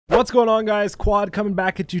What's going on, guys? Quad coming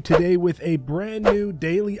back at you today with a brand new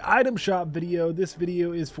daily item shop video. This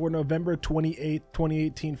video is for November 28th,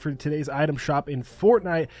 2018 for today's item shop in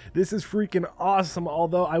Fortnite. This is freaking awesome,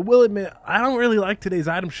 although I will admit I don't really like today's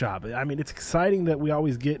item shop. I mean, it's exciting that we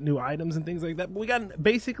always get new items and things like that, but we got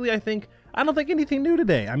basically, I don't think anything new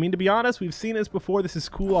today. I mean, to be honest, we've seen this before. This is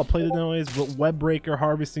cool. I'll play the noise, but web breaker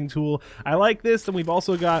harvesting tool. I like this. And we've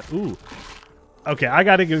also got, okay, I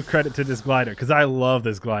gotta give credit to this glider because I love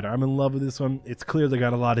this glider. I'm in love with this one. It's clearly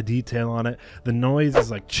got a lot of detail on it. The noise is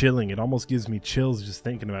like chilling. It almost gives me chills just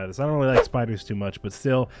thinking about this. I don't really like spiders too much, but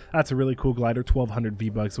still, that's a really cool glider. 1200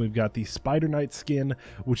 V-Bucks. We've got the Spider Knight skin,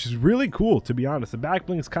 which is really cool, to be honest. The back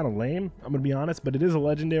bling is kind of lame, I'm gonna be honest, but it is a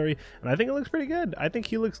legendary, and I think it looks pretty good. I think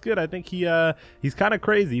he looks good. I think he's kind of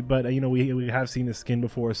crazy, but you know, we have seen his skin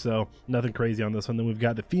before, so nothing crazy on this one. Then we've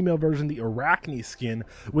got the female version, the Arachne skin,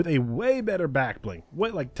 with a way better back bling.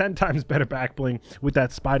 What, like 10 times better back bling with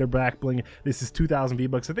that spider back bling. This is 2000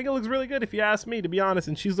 V-Bucks. I think it looks really good if you ask me, to be honest,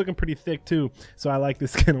 and she's looking pretty thick too, so I like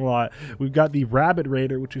this skin a lot. We've got the Rabbit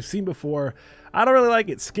Raider, which we've seen before. I don't really like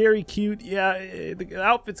it. Scary, cute. Yeah, the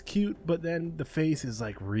outfit's cute, but then the face is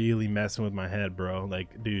like really messing with my head, bro.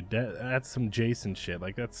 Like, dude, that's some Jason shit.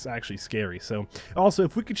 Like, that's actually scary. So also,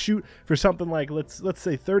 if we could shoot for something like, let's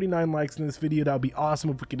say 39 likes in this video, that would be awesome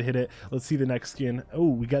if we could hit it. Let's see the next skin. Oh,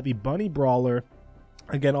 we got the Bunny Brawler.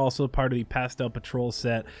 Again, also part of the Pastel Patrol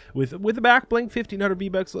set with the back bling. 1500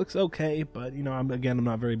 V-Bucks looks okay, but you know, I'm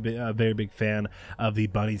not very big fan of the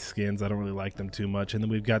bunny skins. I don't really like them too much. And then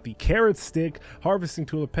we've got the Carrot Stick harvesting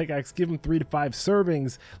tool or pickaxe. Give them 3 to 5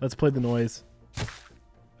 servings. Let's play the noise.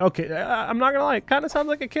 Okay, I'm not gonna lie, it kind of sounds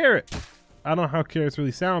like a carrot. I don't know how carrots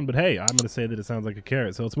really sound, but hey, I'm going to say that it sounds like a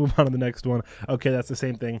carrot. So let's move on to the next one. Okay, that's the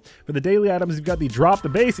same thing. For the daily items, you've got the Drop the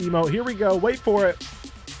Bass emote. Here we go. Wait for it.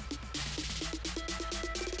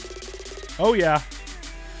 Oh yeah.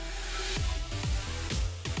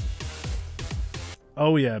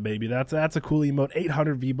 Oh yeah, baby. That's a cool emote.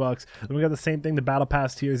 800 V-Bucks. Then we got the same thing, the battle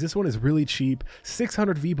pass tiers. This one is really cheap.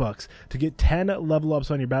 600 V-Bucks to get 10 level ups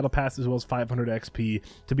on your battle pass, as well as 500 XP.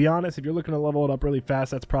 To be honest, if you're looking to level it up really fast,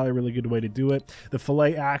 that's probably a really good way to do it. The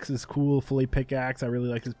fillet axe is cool. Fillet pickaxe, I really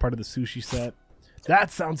like this part of the sushi set. That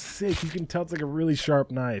sounds sick. You can tell it's like a really sharp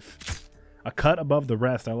knife. A cut above the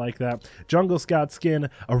rest. I like that. Jungle Scout skin,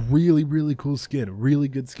 a really cool skin. Really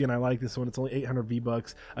good skin. I like this one. It's only 800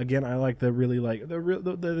 V-Bucks. Again, I like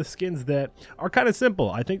the skins that are kind of simple.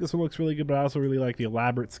 I think this one looks really good, but I also really like the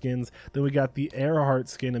elaborate skins. Then we got the Earhart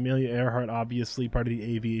skin. Amelia Earhart, obviously part of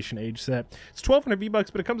the Aviation Age set. It's 1200 V-Bucks,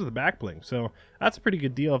 but it comes with a back bling, so that's a pretty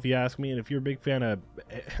good deal if you ask me. And if you're a big fan of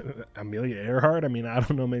Amelia Earhart, I mean, I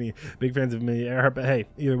don't know many big fans of Amelia Earhart, but hey,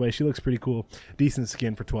 either way, she looks pretty cool. Decent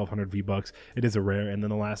skin for 1200 V-Bucks. It is a rare. And then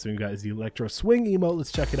the last thing we got is the Electro Swing emote.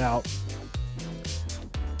 Let's check it out.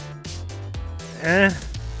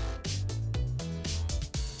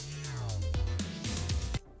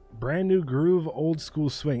 Brand new groove, old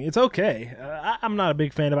school swing. It's okay. I'm not a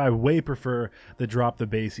big fan of it. I way prefer the Drop the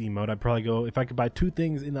Bass emote. I'd probably go, if I could buy 2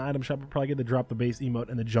 things in the item shop, I'd probably get the Drop the Bass emote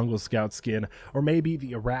and the Jungle Scout skin, or maybe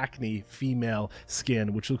the Arachne female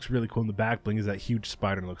skin, which looks really cool. And the back bling is that huge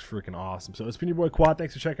spider and looks freaking awesome. So it's been your boy Quad.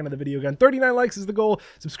 Thanks for checking out the video again. 39 likes is the goal.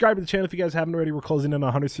 Subscribe to the channel if you guys haven't already. We're closing in on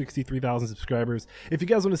 163,000 subscribers. If you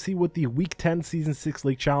guys want to see what the week 10 season 6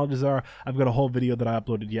 league challenges are, I've got a whole video that I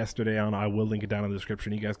uploaded yesterday on. I will link it down in the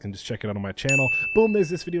description. You guys can just check it out on my channel. Boom, there's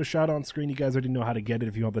this video shot on screen. You guys already know how to get it.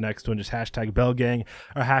 If you want the next one, just hashtag BellGang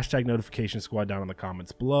or hashtag Notification Squad down in the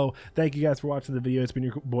comments below. Thank you guys for watching the video. It's been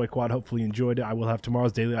your boy Quad. Hopefully you enjoyed it. I will have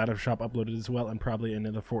tomorrow's daily item shop uploaded as well, and probably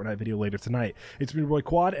another Fortnite video later tonight. It's been your boy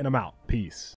Quad, and I'm out. Peace.